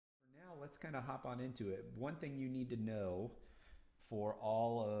let's kind of hop on into it. One thing you need to know for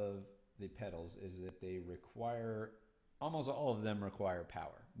all of the pedals is that they require, almost all of them require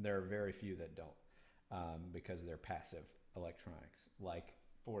power. There are very few that don't, because they're passive electronics. Like,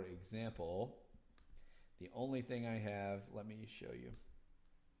 for example, the only thing I have, let me show you.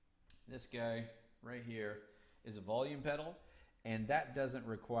 This guy right here is a volume pedal, and that doesn't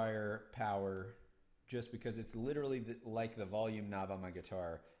require power just because it's literally like the volume knob on my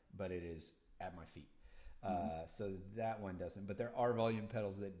guitar, but it is at my feet. So that one doesn't, but there are volume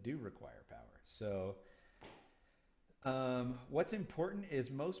pedals that do require power. So what's important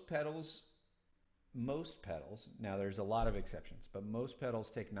is most pedals, now there's a lot of exceptions, but most pedals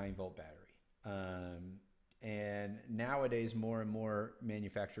take 9-volt battery. And nowadays, more and more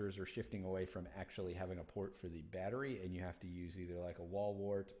manufacturers are shifting away from actually having a port for the battery, and you have to use either like a wall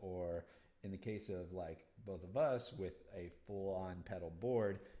wart, or in the case of like both of us with a full-on pedal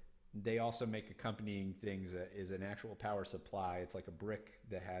board, they also make accompanying things that is an actual power supply. It's like a brick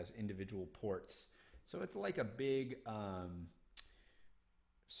that has individual ports. So it's like a big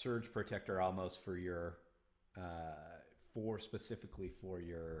surge protector almost for your, specifically for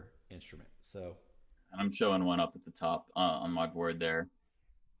your instrument. So. And I'm showing one up at the top on my board there.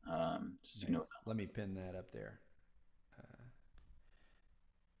 Just so you know. Let me pin that up there.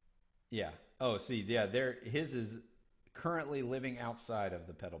 Yeah. Oh, see, yeah, there. His is currently living outside of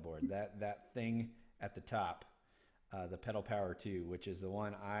the pedal board. That thing at the top, the Pedal Power 2, which is the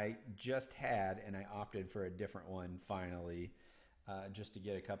one I just had, and I opted for a different one finally, just to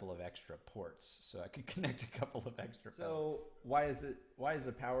get a couple of extra ports, so I could connect a couple of extra. So why is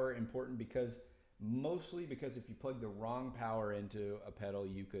the power important? Mostly because if you plug the wrong power into a pedal,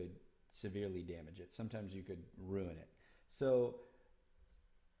 you could severely damage it. Sometimes you could ruin it. So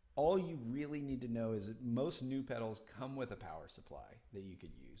all you really need to know is that most new pedals come with a power supply that you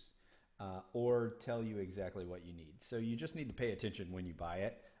could use, or tell you exactly what you need. So you just need to pay attention when you buy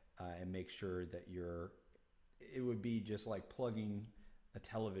it, and make sure that it would be just like plugging a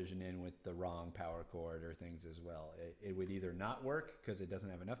television in with the wrong power cord or things as well. It would either not work because it doesn't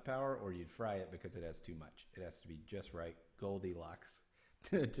have enough power, or you'd fry it because it has too much. It has to be just right, Goldilocks,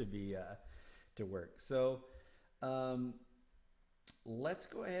 to work. So let's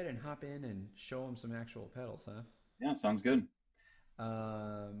go ahead and hop in and show them some actual pedals, huh? Yeah, sounds good.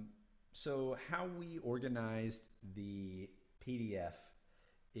 So how we organized the PDF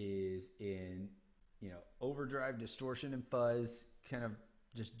is in, overdrive, distortion, and fuzz, kind of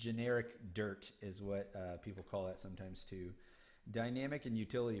just generic dirt is what people call it sometimes too. Dynamic and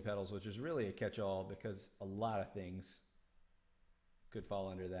utility pedals, which is really a catch-all because a lot of things could fall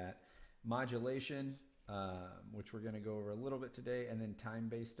under that. Modulation, which we're going to go over a little bit today, and then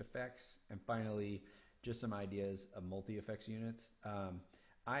time-based effects, and finally just some ideas of multi-effects units.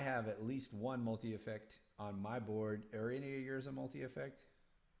 I have at least one multi-effect on my board. Are any of yours a multi-effect?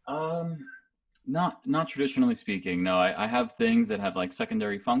 Not traditionally speaking. No, I have things that have like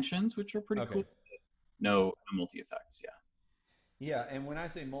secondary functions, which are pretty Okay. cool. No multi effects. Yeah. Yeah, and when I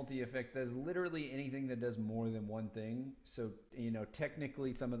say multi-effect, that's literally anything that does more than one thing. So,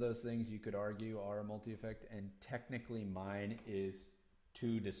 technically some of those things you could argue are a multi-effect, and technically mine is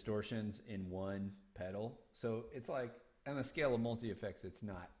 2 distortions in one pedal. So it's like, on a scale of multi-effects, it's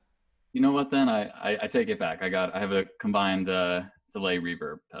not. You know what? Then I take it back. I have a combined delay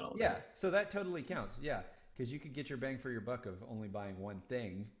reverb pedal Yeah, there. so that totally counts. Yeah, because you could get your bang for your buck of only buying one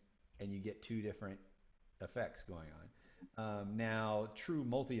thing, and you get 2 different effects going on. Now, true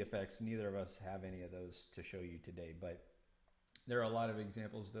multi-effects, neither of us have any of those to show you today, but there are a lot of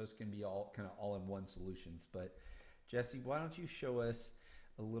examples. Those can be all kind of all-in-one solutions. But Jesse, why don't you show us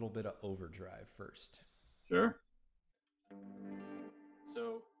a little bit of overdrive first? Sure.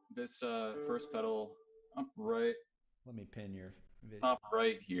 So this first pedal up right, Let me pin your video. top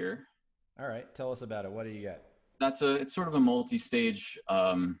right here. All right, tell us about it. What do you got? It's sort of a multi-stage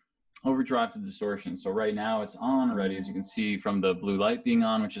overdrive to distortion. So right now it's on already, as you can see from the blue light being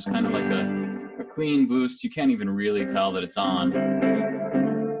on, which is kind of like a clean boost. You can't even really tell that it's on.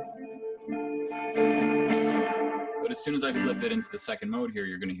 But as soon as I flip it into the second mode here,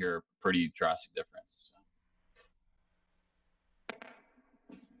 you're going to hear a pretty drastic difference.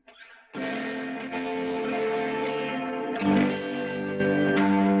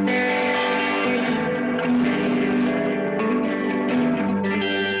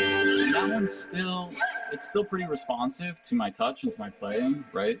 It's still pretty responsive to my touch and to my playing,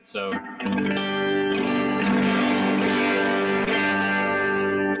 right? So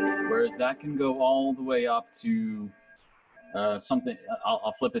whereas that can go all the way up to something,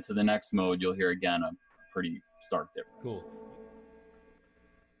 I'll flip it to the next mode. You'll hear again a pretty stark difference. Cool.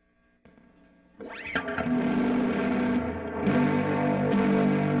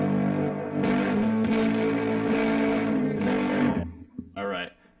 All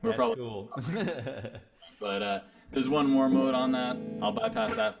right, we're That's probably, cool. but there's one more mode on that. I'll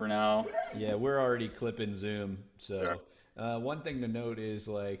bypass that for now. Yeah, we're already clipping Zoom. Sure. So, one thing to note is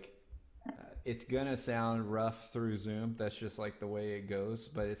like it's gonna sound rough through Zoom. That's just like the way it goes,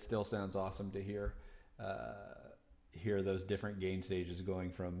 but it still sounds awesome to uh, hear those different gain stages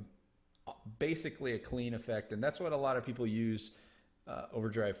going from basically a clean effect, and that's what a lot of people use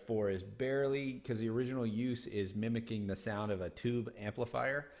overdrive for. Is barely because the original use is mimicking the sound of a tube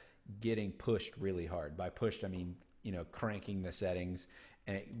amplifier getting pushed really hard. By pushed, I mean cranking the settings,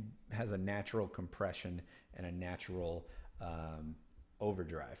 and it has a natural compression and a natural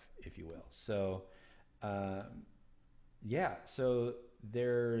overdrive, if you will. So yeah, so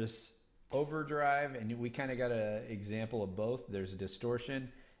there's overdrive, and we kind of got an example of both. There's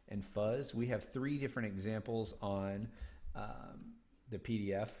distortion and fuzz. We have three different examples on the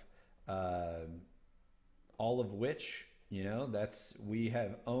PDF, all of which that's we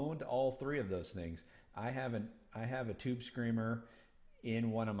have owned all three of those things. I have a tube screamer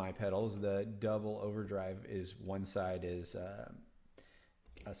in one of my pedals. The double overdrive is one side is a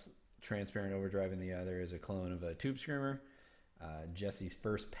transparent overdrive, and the other is a clone of a tube screamer. Jesse's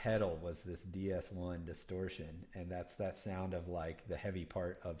first pedal was this DS1 distortion, and that's that sound of like the heavy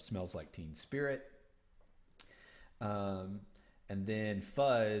part of Smells Like Teen Spirit. And then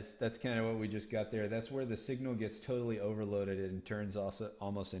fuzz, that's kind of what we just got there. That's where the signal gets totally overloaded and turns also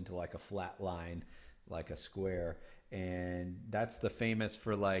almost into like a flat line, like a square. And that's the famous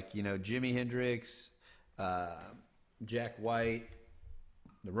for like, Jimi Hendrix, Jack White,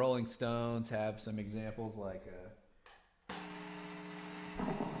 the Rolling Stones have some examples like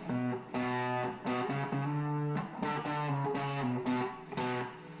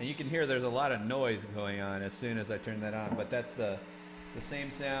and you can hear there's a lot of noise going on as soon as I turn that on, but that's the same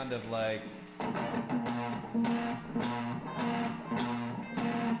sound of like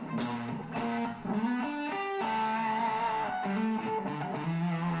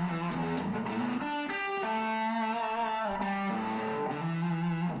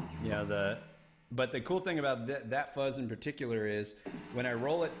but the cool thing about that fuzz in particular is when I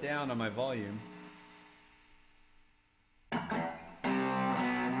roll it down on my volume,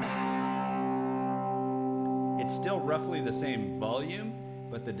 it's still roughly the same volume,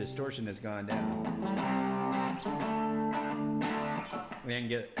 but the distortion has gone down. We can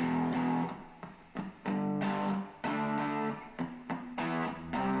get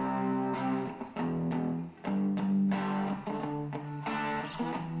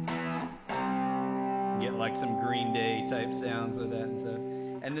like some Green Day type sounds with that and stuff.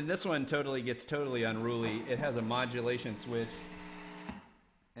 And then this one gets totally unruly. It has a modulation switch,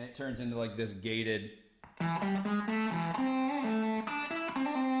 and it turns into like this gated.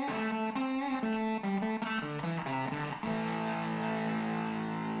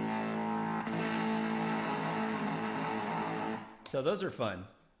 So those are fun.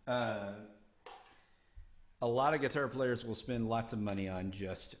 A lot of guitar players will spend lots of money on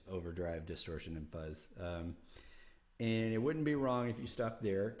just overdrive, distortion, and fuzz. And it wouldn't be wrong if you stopped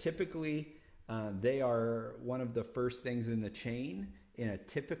there. Typically, they are one of the first things in the chain in a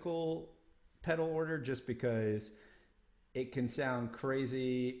typical pedal order, just because it can sound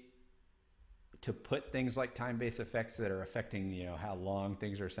crazy to put things like time-based effects that are affecting, how long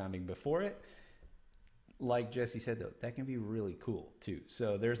things are sounding before it. Like Jesse said, though, that can be really cool too.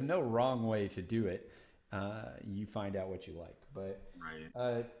 So there's no wrong way to do it. You find out what you like. But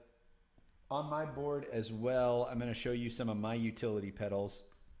Right. On my board as well, I'm going to show you some of my utility pedals,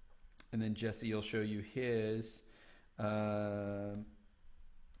 and then Jesse will show you his. No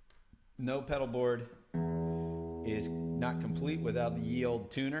pedal board is not complete without the ye old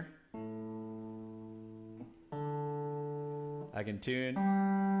tuner. I can tune,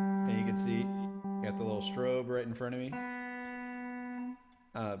 and you can see got the little strobe right in front of me.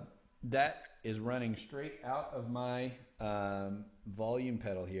 That is running straight out of my volume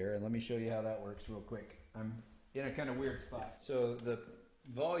pedal here, and let me show you how that works real quick. I'm in a kind of weird spot. So the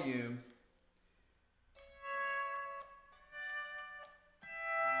volume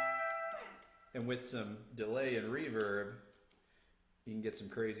and with some delay and reverb, you can get some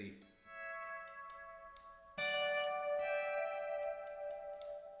crazy.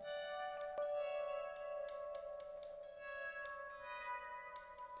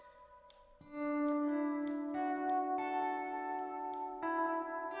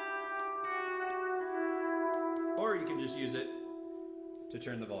 Or you can just use it to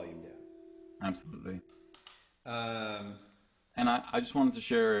turn the volume down. Absolutely. Um, And I just wanted to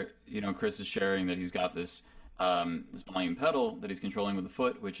share, Chris is sharing that he's got this volume pedal that he's controlling with the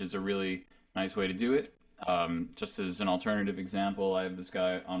foot, which is a really nice way to do it. Just as an alternative example, I have this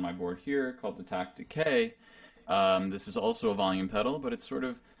guy on my board here called the TAC Decay. This is also a volume pedal, but it's sort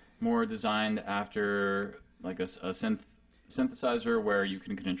of more designed after like a synthesizer where you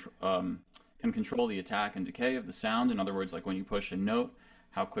can control the attack and decay of the sound. In other words, like when you push a note,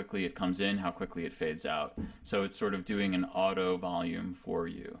 how quickly it comes in, how quickly it fades out. So it's sort of doing an auto volume for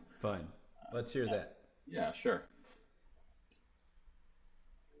you. Fun. Let's hear that. Yeah, sure.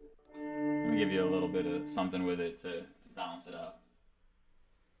 Let me give you a little bit of something with it to balance it out.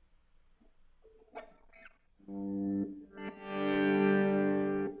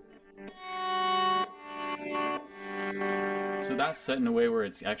 So that's set in a way where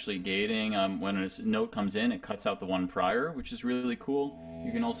it's actually gating. When a note comes in, it cuts out the one prior, which is really cool.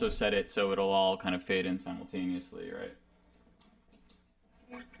 You can also set it so it'll all kind of fade in simultaneously, right?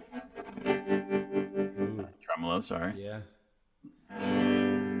 Ooh. Tremolo, sorry. Yeah.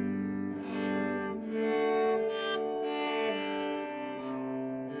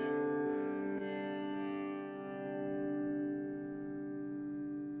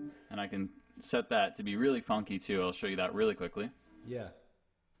 And I can set that to be really funky too. I'll show you that really quickly. Yeah.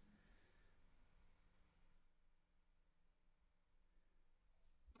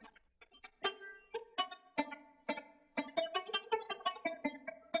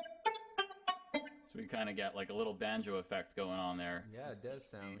 So we kind of get like a little banjo effect going on there. Yeah, it does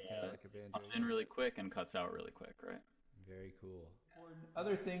sound kind of like a banjo. Comes in really quick and cuts out really quick, right? Very cool.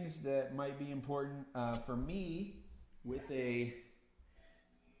 Other things that might be important for me with a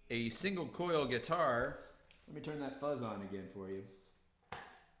single coil guitar. Let me turn that fuzz on again for you.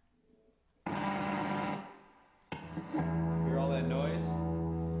 Hear all that noise?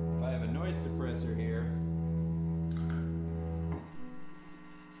 If I have a noise suppressor here,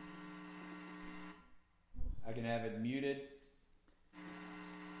 I can have it muted.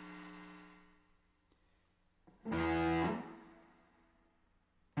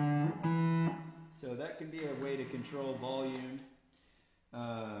 So that can be a way to control volume.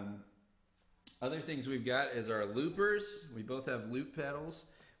 Other things we've got is our loopers. We both have loop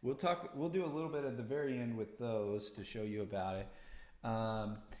pedals. We'll do a little bit at the very end with those to show you about it.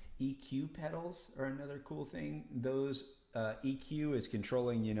 EQ pedals are another cool thing. Those EQ is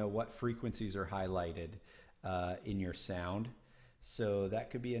controlling, what frequencies are highlighted in your sound. So that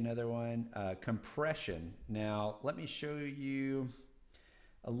could be another one. Compression. Now, let me show you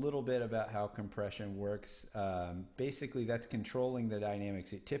a little bit about how compression works. Basically, that's controlling the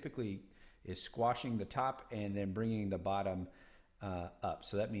dynamics. It typically is squashing the top and then bringing the bottom up.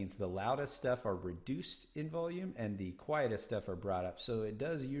 So that means the loudest stuff are reduced in volume and the quietest stuff are brought up. So it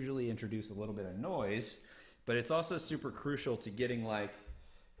does usually introduce a little bit of noise, but it's also super crucial to getting like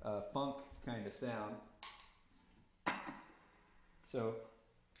a funk kind of sound. So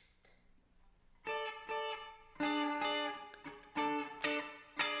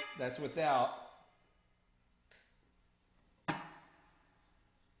that's without.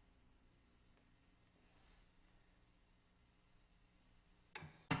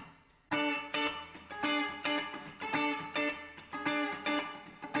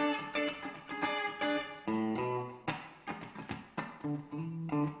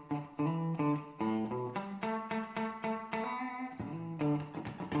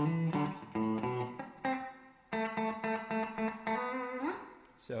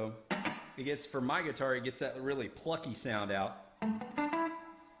 So it gets, for my guitar, it gets that really plucky sound out.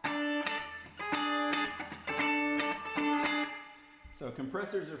 So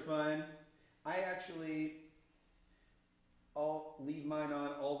compressors are fun. I actually leave mine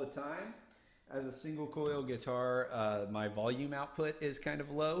on all the time. As a single coil guitar, my volume output is kind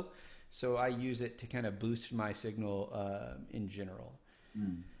of low, so I use it to kind of boost my signal in general.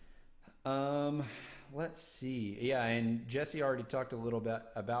 Let's see. Yeah, and Jesse already talked a little bit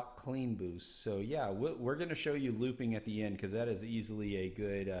about clean boost. So yeah, we're going to show you looping at the end because that is easily a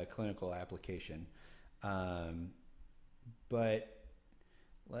good clinical application. But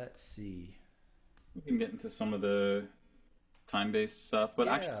let's see. We can get into some of the time-based stuff, but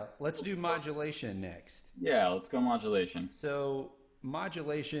actually, let's do modulation next. Yeah, let's go modulation. So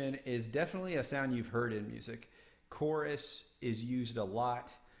modulation is definitely a sound you've heard in music. Chorus is used a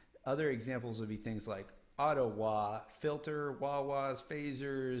lot. Other examples would be things like auto wah, filter, wah-wahs,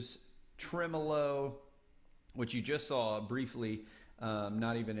 phasers, tremolo, which you just saw briefly,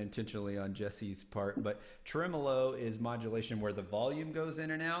 not even intentionally on Jesse's part, but tremolo is modulation where the volume goes in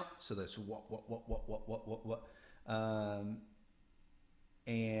and out. So that's what.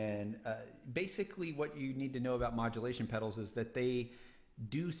 And basically, what you need to know about modulation pedals is that they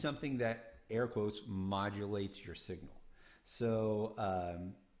do something that, air quotes, modulates your signal. So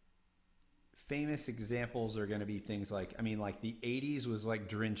famous examples are going to be things like, I mean, like the 80s was like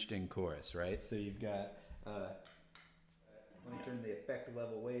drenched in chorus, right? So you've got, let me turn the effect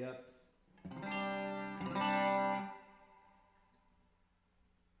level way up.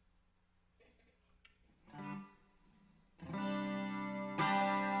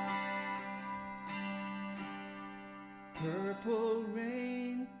 Purple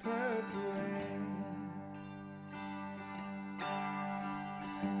rain, purple rain.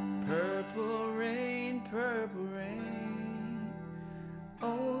 Purple rain, purple rain.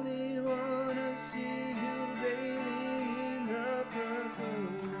 Only wanna see you bathing in the purple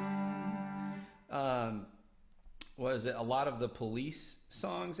rain. What is it? A lot of the Police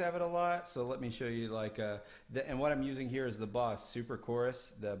songs have it a lot. So let me show you like, and what I'm using here is the Boss Super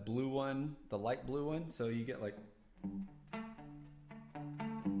Chorus, the blue one, the light blue one. So you get like,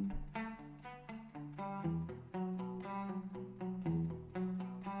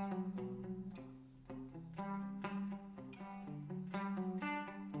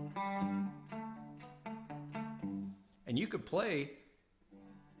 and you could play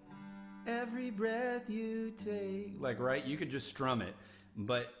every breath you take, like, right? You could just strum it,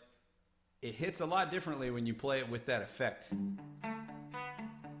 but it hits a lot differently when you play it with that effect.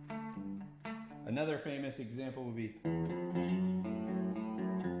 Another famous example would be,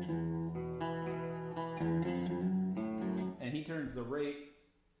 and he turns the rate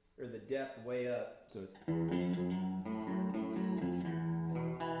or the depth way up, so it's,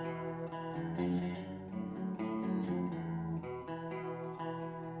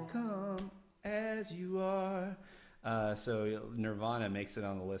 come as you are. So Nirvana makes it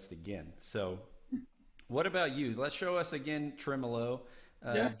on the list again. So what about you? Let's show us again tremolo,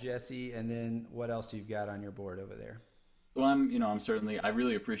 Jesse, and then what else you've got on your board over there? So I'm certainly, I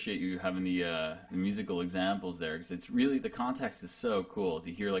really appreciate you having the musical examples there, because it's really, the context is so cool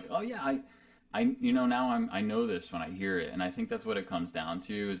to hear, like, oh yeah, now I know this when I hear it. And I think that's what it comes down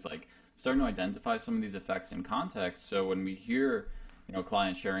to, is like starting to identify some of these effects in context. So when we hear,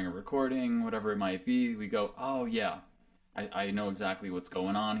 client sharing a recording, whatever it might be, we go, oh yeah, I know exactly what's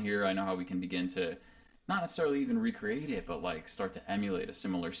going on here. I know how we can begin to not necessarily even recreate it, but like start to emulate a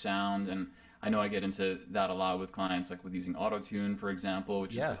similar sound. And I know I get into that a lot with clients, like with using auto-tune, for example,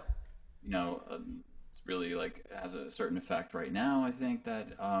 which is, it's really like has a certain effect right now, I think, that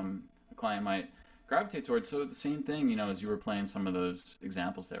a client might gravitate towards. So the same thing, as you were playing some of those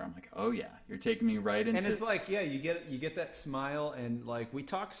examples there, I'm like, oh yeah, you're taking me right into. And it's like, yeah, you get that smile, and like we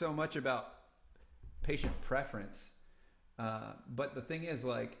talk so much about patient preference, but the thing is,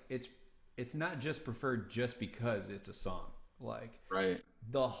 like, it's not just preferred just because it's a song. Like, right,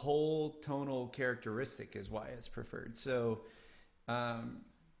 the whole tonal characteristic is why it's preferred. So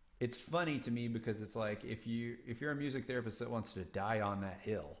it's funny to me because it's like, if you're a music therapist that wants to die on that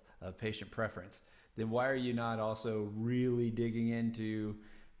hill of patient preference, then why are you not also really digging into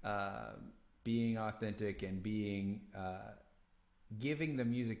being authentic and being giving the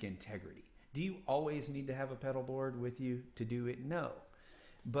music integrity? Do you always need to have a pedal board with you to do it? No.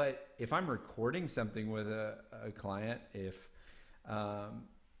 But if I'm recording something with a client, if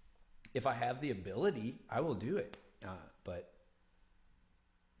I have the ability, I will do it. But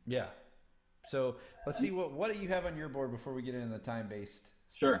yeah. So let's see, what do you have on your board before we get into the time-based?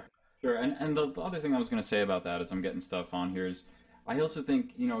 Sure. And the other thing I was going to say about that, as I'm getting stuff on here, is I also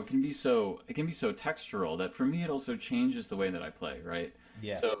think, it can be so textural that for me it also changes the way that I play, right?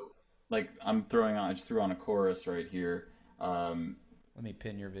 Yes. So like I just threw on a chorus right here. Let me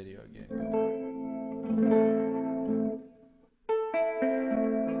pin your video again.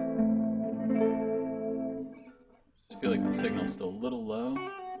 I feel like my signal's still a little low.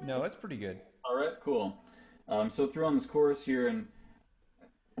 No, it's pretty good. All right, cool. So threw on this chorus here, and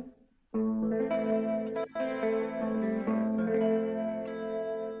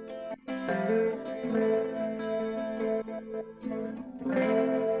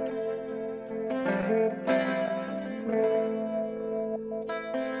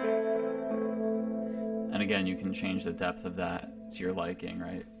again, you can change the depth of that to your liking,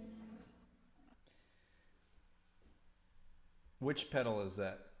 right? Which pedal is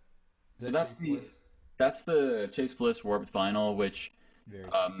that? So that's the Chase Bliss Warped Vinyl, which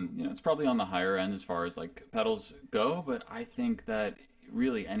it's probably on the higher end as far as like pedals go, but I think that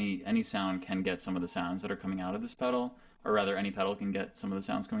really any sound can get some of the sounds that are coming out of this pedal, or rather any pedal can get some of the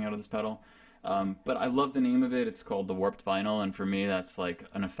sounds coming out of this pedal. But I love the name of it. It's called the warped vinyl, and for me, that's like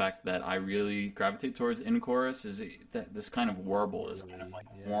an effect that I really gravitate towards in chorus. Is that this kind of warble, this kind of Really, like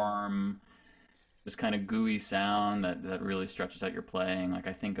yeah. warm, this kind of gooey sound that really stretches out your playing. Like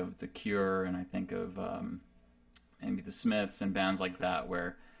I think of The Cure, and I think of maybe the Smiths and bands like that,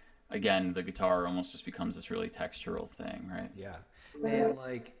 where again the guitar almost just becomes this really textural thing, right? Yeah. And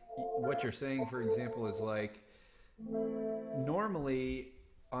like what you're saying, for example, is like normally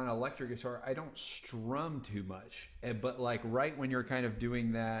on electric guitar, I don't strum too much. But like right when you're kind of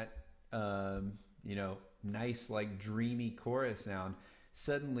doing that, you know, nice, like dreamy chorus sound,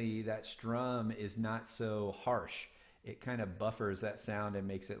 suddenly that strum is not so harsh. It kind of buffers that sound and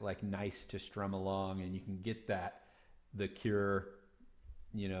makes it like nice to strum along, and you can get that the Cure,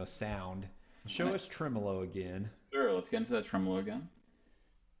 you know, sound. Show us tremolo again. Sure, let's get into that tremolo again.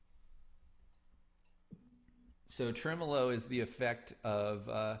 So tremolo is the effect of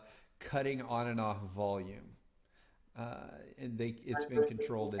cutting on and off volume. And it's been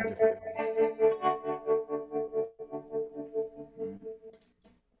controlled in different ways.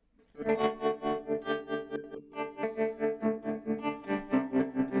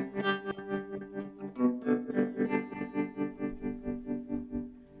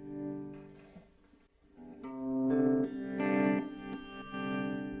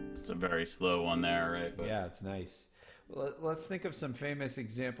 It's a very slow one there, right? But Yeah, it's nice. Well, let's think of some famous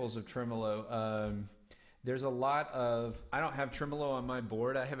examples of tremolo. There's a lot of. I don't have tremolo on my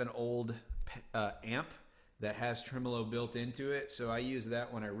board. I have an old amp that has tremolo built into it, so I use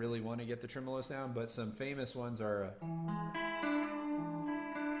that when I really want to get the tremolo sound. But some famous ones are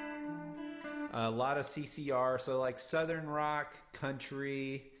a lot of CCR, so like Southern rock,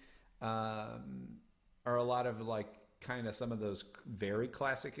 country, are a lot of like kind of some of those very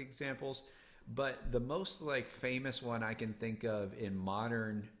classic examples. But the most like famous one I can think of in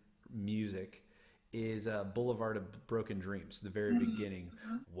modern music is Boulevard of Broken Dreams, the very beginning.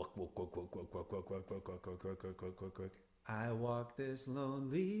 Walk, walk, walk, walk, walk, walk, walk, walk, walk, walk, walk, walk, walk, walk, walk, walk. I walk this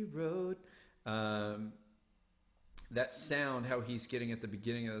lonely road. Um, that sound, how he's getting at the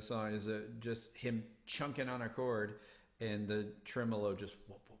beginning of the song, is just him chunking on a chord, and the tremolo just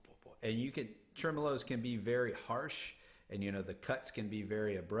whoop, whoop, whoop, whoop. And you can tremolos can be very harsh, and you know the cuts can be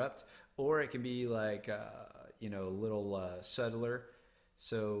very abrupt, or it can be like you know a little subtler.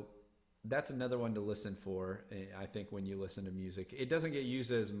 So that's another one to listen for. I think when you listen to music, it doesn't get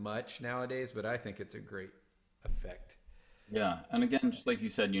used as much nowadays, but I think it's a great effect. yeah, and again, just like you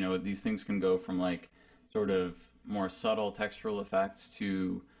said, these things can go from like sort of more subtle textural effects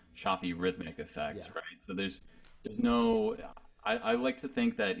to choppy rhythmic Yeah. effects, right? So there's no. I like to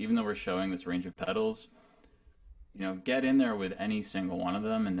think that even though we're showing this range of pedals, get in there with any single one of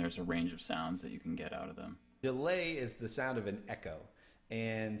them, and there's a range of sounds that you can get out of them. Delay is the sound of an echo,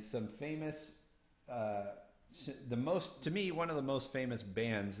 and some famous, uh, the most to me one of the most famous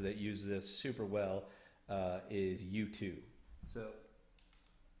bands that use this super well is U2. So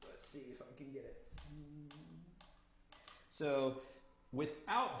let's see if I can get it. So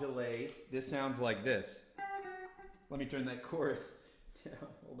without delay, this sounds like this. Let me turn that chorus down.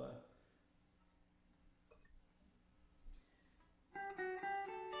 Hold on.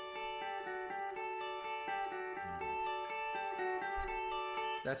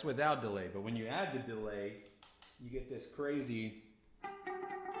 That's without delay, but when you add the delay, you get this crazy.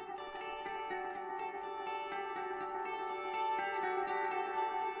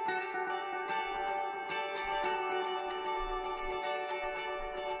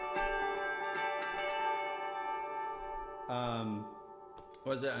 Um,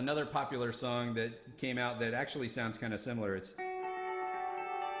 was it another popular song that came out that actually sounds kind of similar? It's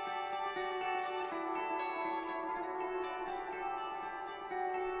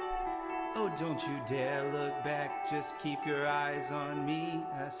 "Oh, don't you dare look back, just keep your eyes on me.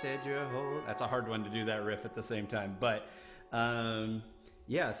 I said your whole." That's a hard one to do that riff at the same time, but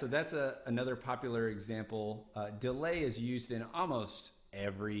yeah. So that's another popular example. Delay is used in almost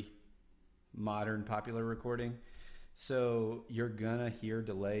every modern popular recording. So you're gonna hear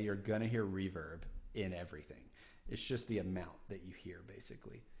delay, you're gonna hear reverb in everything. It's just the amount that you hear,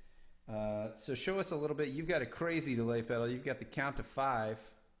 basically. So show us a little bit. You've got a crazy delay pedal. You've got the count to 5.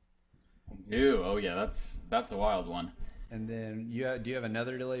 Do oh yeah, that's a wild one. And then do you have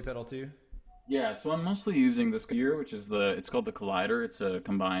another delay pedal too? Yeah, so I'm mostly using this here, which is it's called the Collider. It's a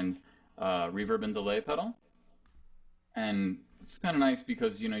combined reverb and delay pedal, and it's kind of nice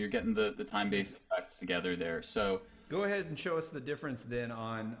because you're getting the time-based effects together there. So Go ahead and show us the difference then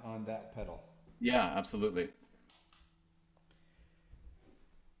on that pedal. yeah, absolutely.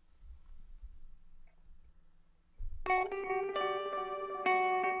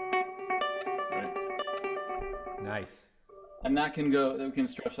 Nice. And that can go, we can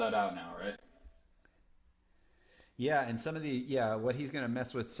stretch that out now, right? Yeah, and some of the yeah, what he's going to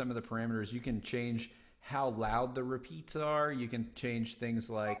mess with some of the parameters. You can change how loud the repeats are. You can change things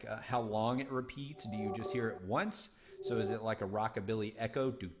like how long it repeats. Do you just hear it once? So is it like a rockabilly echo,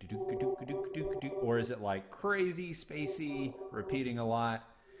 do do do do do do do, or is it like crazy spacey, repeating a lot?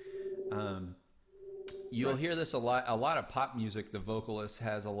 Um, you'll Right. hear this a lot. A lot of pop music, the vocalist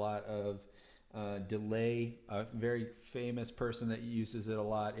has a lot of delay. A very famous person that uses it a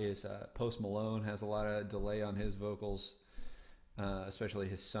lot is Post Malone. Has a lot of delay on his vocals, especially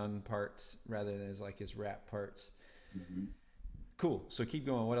his sung parts rather than his rap parts. Hmm. Cool. So keep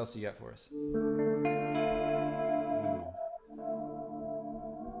going. What else do you got for us?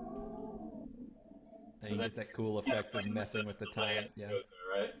 And So you then get that cool kind of effect of playing with messing with the delay time. as it Yeah. goes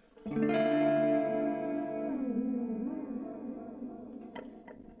there, right?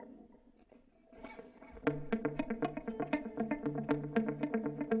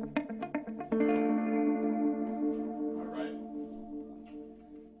 All right.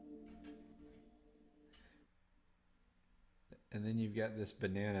 And then you've got this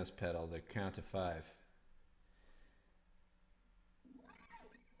bananas pedal, the count to five.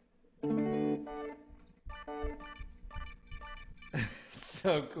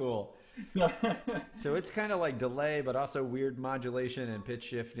 So cool. So, So it's kind of like delay, but also weird modulation and pitch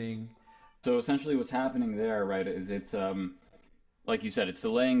shifting. so essentially what's happening there, right, is it's like you said, it's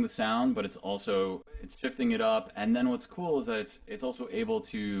delaying the sound, but it's shifting it up. And then what's cool is that it's also able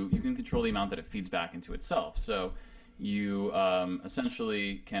to, you can control the amount that it feeds back into itself. So you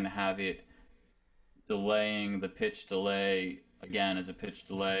essentially can have it delaying the pitch delay again as a pitch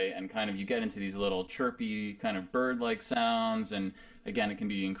delay, and kind of you get into these little chirpy kind of bird-like sounds, and again it can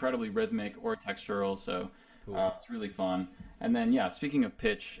be incredibly rhythmic or textural, so Cool. it's really fun. And then yeah, speaking of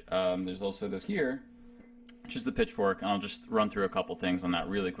pitch, there's also this here, which is the pitchfork, and I'll just run through a couple things on that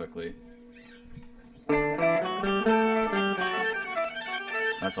really quickly.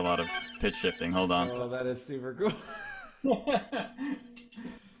 That's a lot of pitch shifting. Hold on. Oh, that is super cool.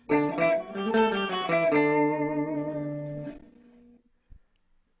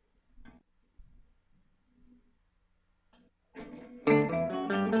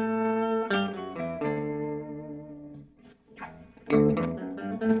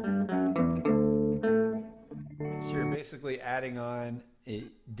 So you're basically adding on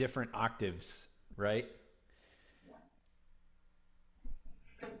different octaves, right?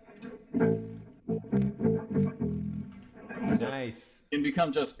 Nice. Can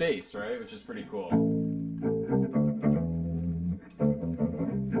become just bass, right? Which is pretty cool.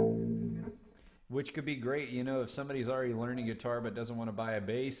 Which could be great, you know, if somebody's already learning guitar but doesn't want to buy a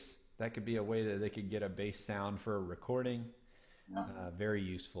bass, that could be a way that they could get a bass sound for a recording. Yeah. Very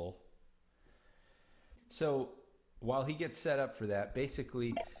useful. So while he gets set up for that,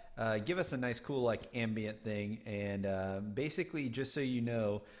 basically give us a nice, cool, like ambient thing. And basically, just so you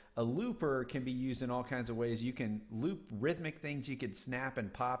know, a looper can be used in all kinds of ways. You can loop rhythmic things. You could snap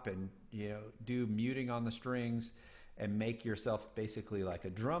and pop and, you know, do muting on the strings and make yourself basically like a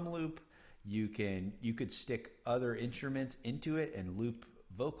drum loop. You could stick other instruments into it and loop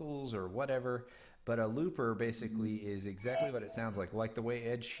vocals or whatever. But a looper basically is exactly what it sounds like the way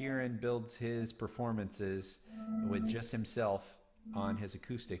Ed Sheeran builds his performances with just himself on his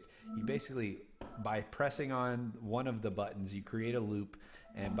acoustic. You basically, by pressing on one of the buttons, you create a loop,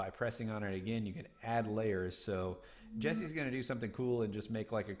 and by pressing on it again, you can add layers. So Jesse's going to do something cool and just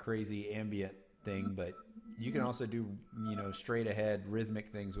make like a crazy ambient thing, but you can also do, you know, straight ahead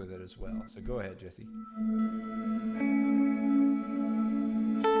rhythmic things with it as well. So go ahead, Jesse.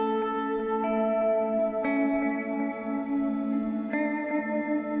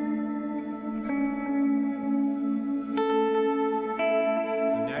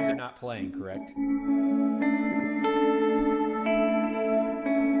 So now you're not playing, correct? So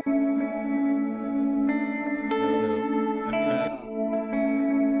I'm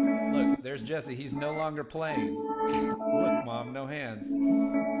gonna look. There's Jesse. He's no longer playing. Look, Mom, no hands.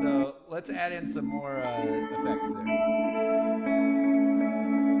 So let's add in some more effects there.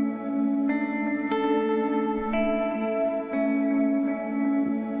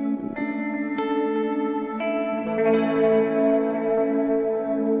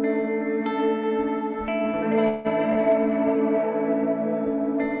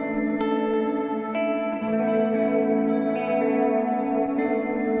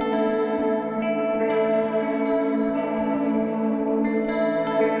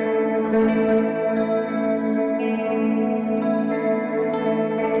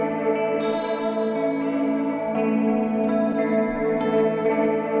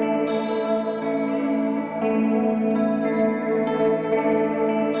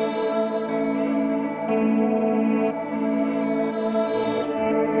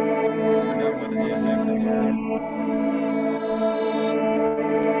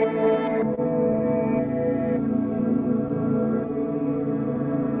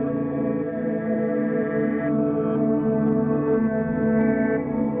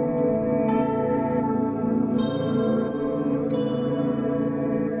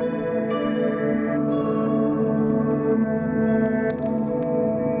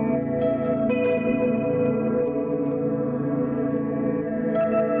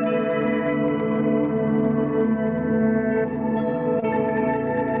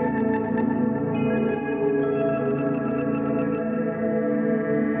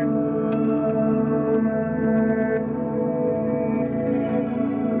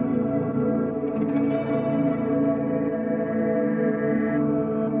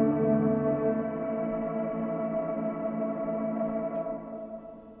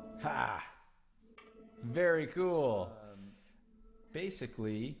 Very cool.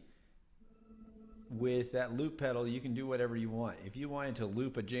 Basically, with that loop pedal, you can do whatever you want. If you wanted to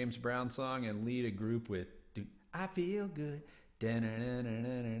loop a James Brown song and lead a group with I feel good,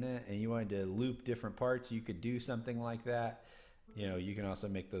 and you wanted to loop different parts, you could do something like that. You know, you can also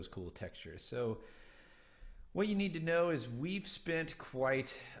make those cool textures. So what you need to know is we've spent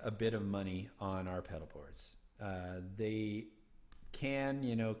quite a bit of money on our pedal boards. They can,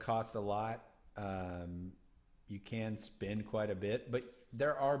 you know, cost a lot. You can spend quite a bit, but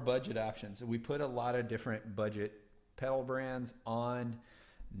there are budget options. We put a lot of different budget pedal brands on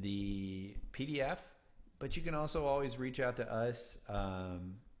the PDF, but you can also always reach out to us.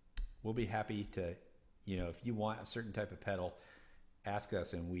 We'll be happy to, you know, if you want a certain type of pedal, ask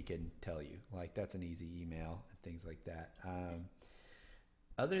us and we can tell you. Like, that's an easy email and things like that.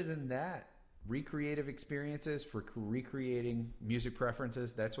 Other than that, recreative experiences for recreating music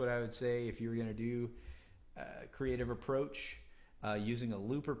preferences. That's what I would say if you were going to do a creative approach, using a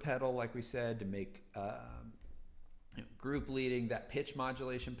looper pedal, like we said, to make group leading, that pitch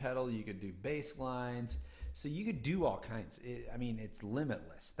modulation pedal. You could do bass lines. So you could do all kinds. I mean, it's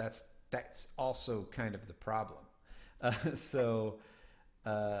limitless. That's also kind of the problem.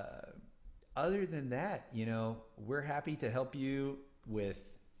 Other than that, you know, we're happy to help you with,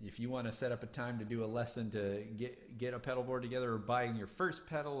 if you want to set up a time to do a lesson to get a pedal board together, or buying your first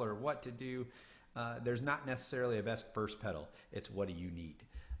pedal, or what to do. There's not necessarily a best first pedal. It's what do you need.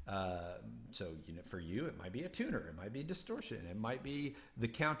 So, you know, for you, it might be a tuner, it might be distortion, it might be the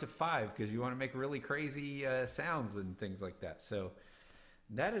count to 5 because you want to make really crazy sounds and things like that. So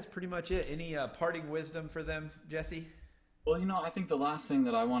that is pretty much it. Any parting wisdom for them, Jesse? Well, you know, I think the last thing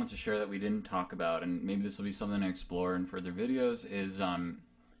that I wanted to share that we didn't talk about, and maybe this will be something to explore in further videos, is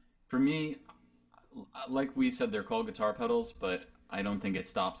for me, like we said, they're called guitar pedals, but I don't think it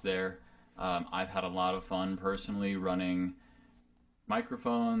stops there. I've had a lot of fun personally running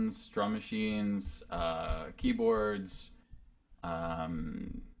microphones, drum machines, keyboards,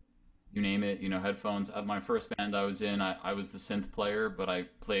 you name it, you know, headphones. At my first band I was in, I was the synth player, but I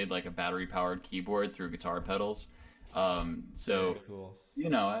played like a battery-powered keyboard through guitar pedals. So, Very cool. you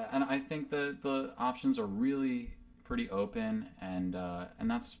know, and I think that the options are really pretty open, and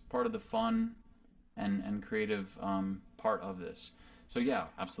that's part of the fun and creative part of this. So yeah,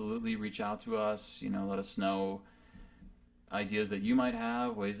 absolutely reach out to us, you know, let us know ideas that you might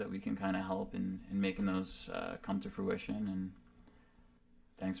have, ways that we can kind of help in making those come to fruition. And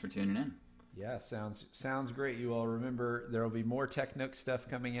thanks for tuning in. Yeah, sounds great. You all remember, there will be more Tech Nook stuff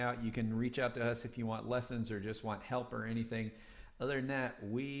coming out. You can reach out to us if you want lessons or just want help or anything. Other than that,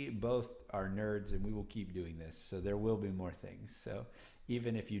 we both are nerds and we will keep doing this. So there will be more things. So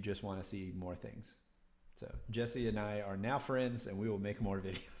even if you just want to see more things. So Jesse and I are now friends and we will make more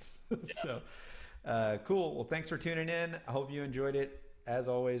videos. Yeah. So cool. Well, thanks for tuning in. I hope you enjoyed it. As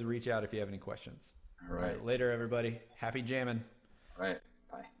always, reach out if you have any questions. All right. Later, everybody. Happy jamming. All right.